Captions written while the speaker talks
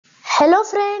Hello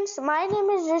friends, my name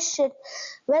is Rishit.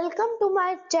 Welcome to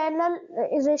my channel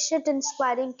Rishit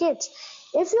Inspiring Kids.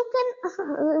 If you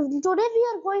can, today we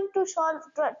are going to solve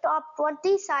top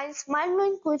 20 science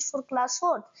mind-blowing quiz for class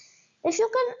 4. If you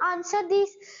can answer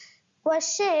these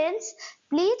questions,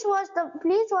 please watch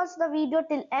the video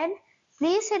till end.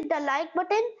 Please hit the like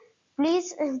button.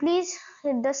 Please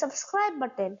hit the subscribe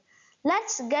button.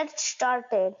 Let's get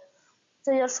started.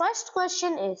 So your first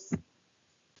question is: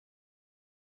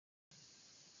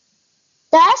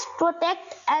 dash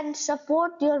protect and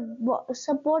support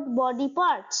body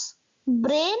parts: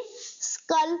 brain,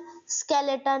 skull,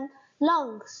 skeleton,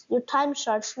 lungs. Your time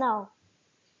starts now.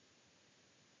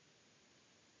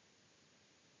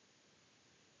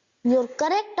 Your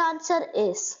correct answer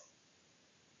is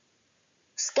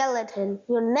skeleton.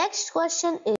 Your next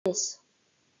question is: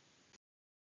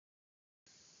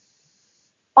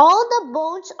 all the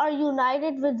bones are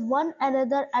united with one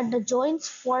another at the joints,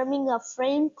 forming a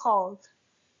frame called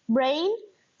brain,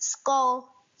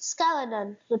 skull,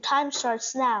 skeleton. Your time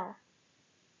starts now.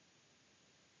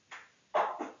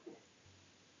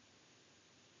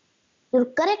 Your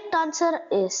correct answer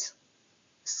is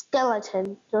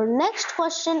skeleton. Your next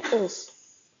question is: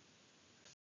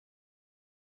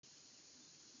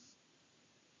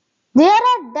 there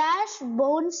are dash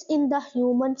bones in the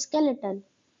human skeleton: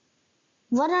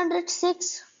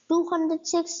 106,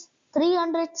 206,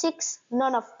 306,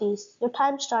 none of these. Your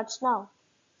time starts now.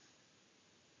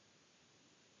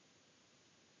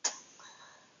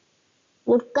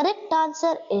 Your correct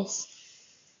answer is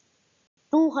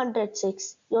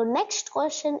 206. Your next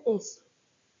question is: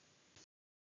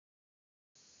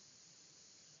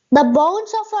 the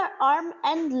bones of our arm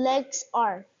and legs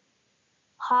are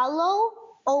hollow,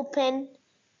 open,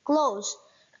 closed.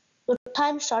 Your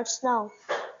time starts now.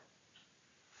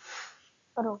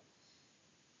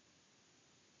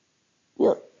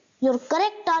 Your, your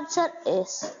correct answer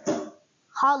is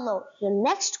hollow. Your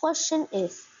next question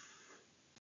is: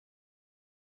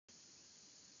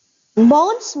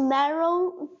 bone's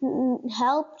marrow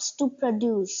helps to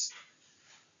produce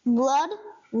blood,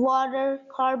 water,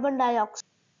 carbon dioxide.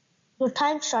 Your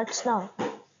time starts now.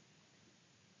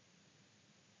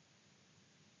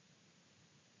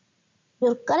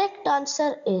 Your correct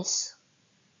answer is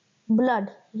blood.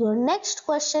 Your next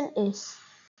question is: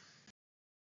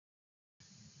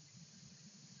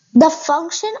 the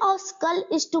function of skull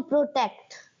is to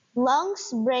protect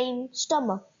lungs, brain,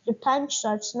 stomach. Your time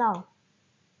starts now.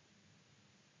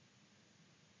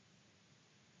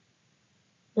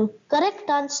 Your correct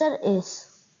answer is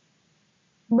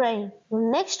brain.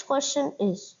 Your next question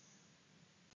is: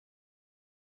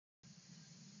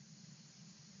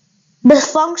 the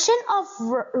function of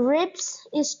ribs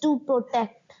is to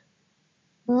protect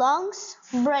lungs,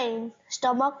 brain,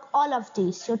 stomach, all of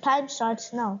these. Your time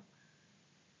starts now.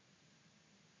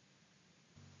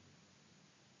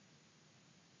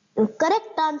 Your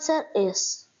correct answer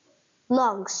is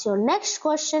lungs. Your next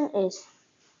question is: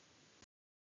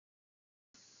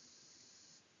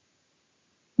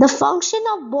 the function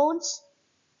of bones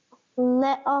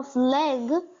of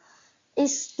leg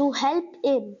is to help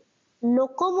in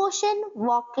locomotion,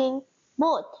 walking,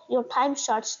 both. Your time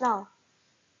starts now.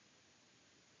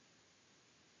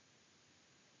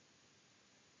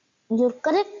 Your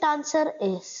correct answer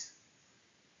is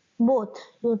both.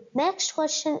 Your next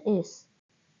question is: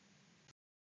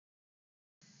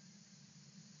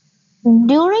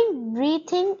 during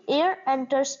breathing, air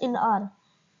enters in our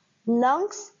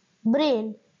lungs,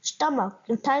 brain, stomach.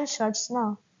 Your time starts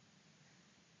now.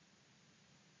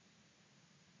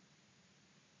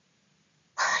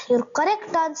 Your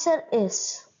correct answer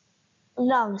is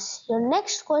lungs. Your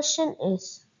next question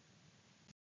is: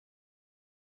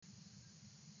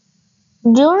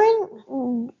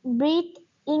 during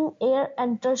breathing, air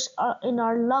enters in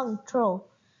our lung through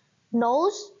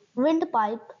nose,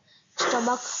 windpipe,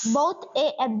 stomach, both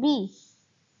A and B.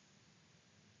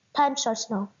 Time starts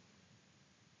now.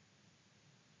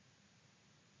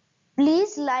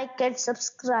 Please like and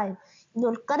subscribe.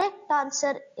 Your correct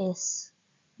answer is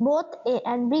both A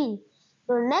and B.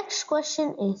 Your next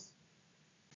question is: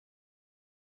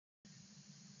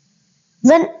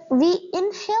 when we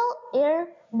inhale air,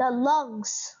 the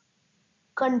lungs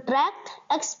contract,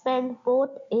 expand,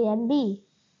 both A and B.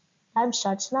 Time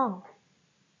starts now.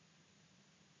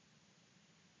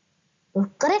 Your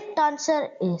correct answer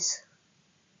is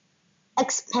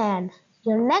expand.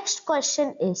 Your next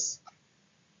question is: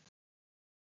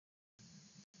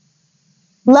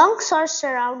 lungs are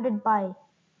surrounded by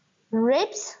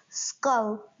ribs,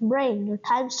 skull, brain. Your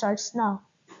time starts now.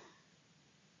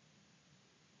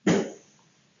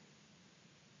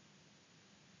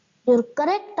 Your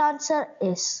correct answer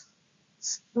is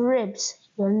ribs.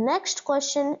 Your next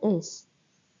question is,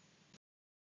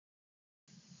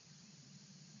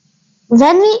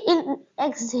 when we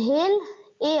exhale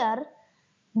air,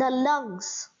 the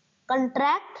lungs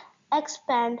contract,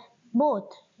 expand,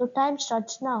 both. Your time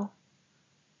starts now.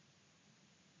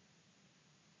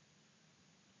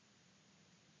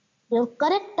 Your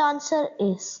correct answer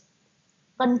is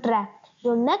contract.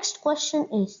 Your next question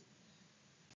is,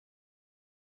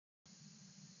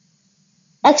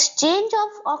 exchange of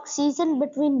oxygen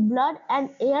between blood and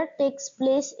air takes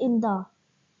place in the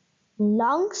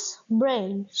lungs,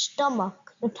 brain,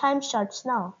 stomach. Your time starts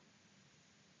now.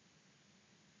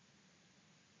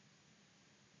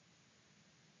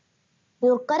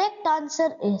 Your correct answer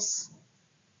is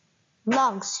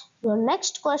lungs. Your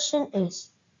next question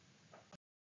is,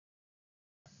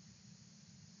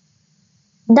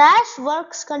 dash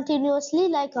works continuously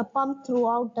like a pump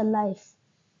throughout the life.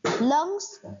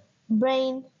 Lungs,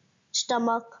 brain,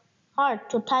 stomach,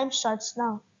 heart. Your time starts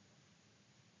now.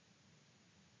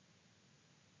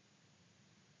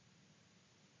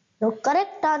 Your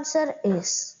correct answer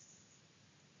is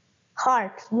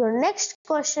heart. Your next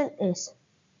question is,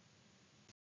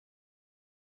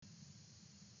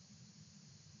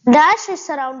 dash is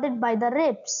surrounded by the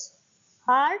ribs.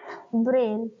 Heart,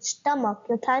 brain, stomach.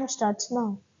 Your time starts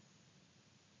now.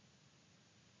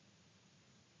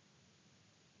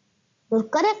 Your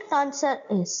correct answer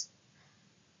is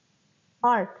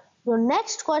heart. Your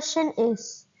next question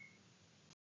is,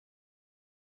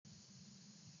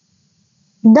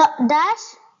 the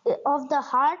dash of the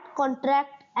heart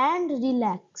contract and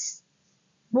relax.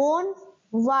 Bone,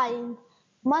 vein,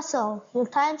 muscle. Your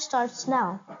time starts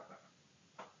now.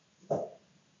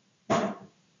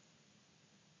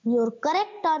 Your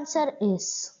correct answer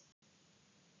is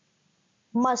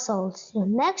muscles. Your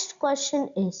next question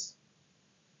is,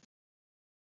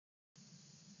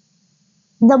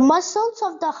 the muscles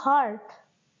of the heart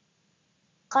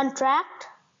contract,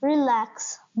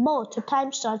 relax, both. Your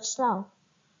time starts now.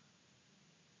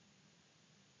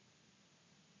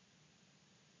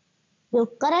 Your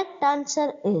correct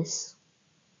answer is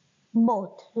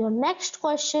both. Your next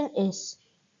question is,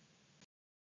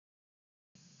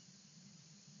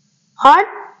 heart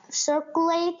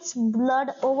circulates blood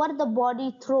over the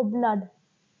body through blood.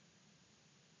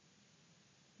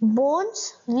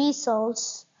 Bones,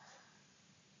 vessels,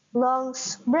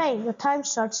 lungs, brain. Your time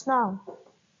starts now.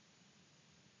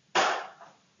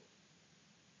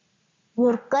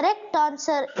 Your correct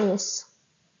answer is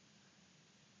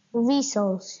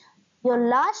vessels. Your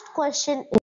last question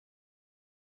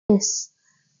is,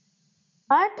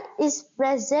 heart is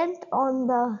present on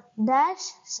the dash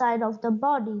side of the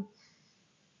body.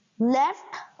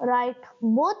 Left, right,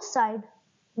 both side,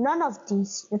 none of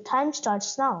these. Your time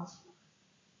starts now.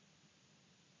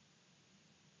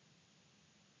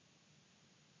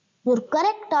 Your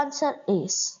correct answer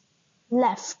is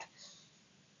left.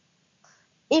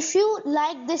 If you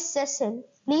like this session,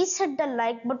 please hit the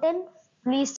like button.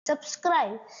 Please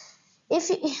subscribe. If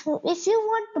you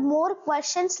want more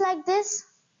questions like this,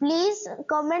 please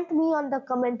comment me on the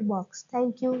comment box.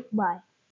 Thank you. Bye.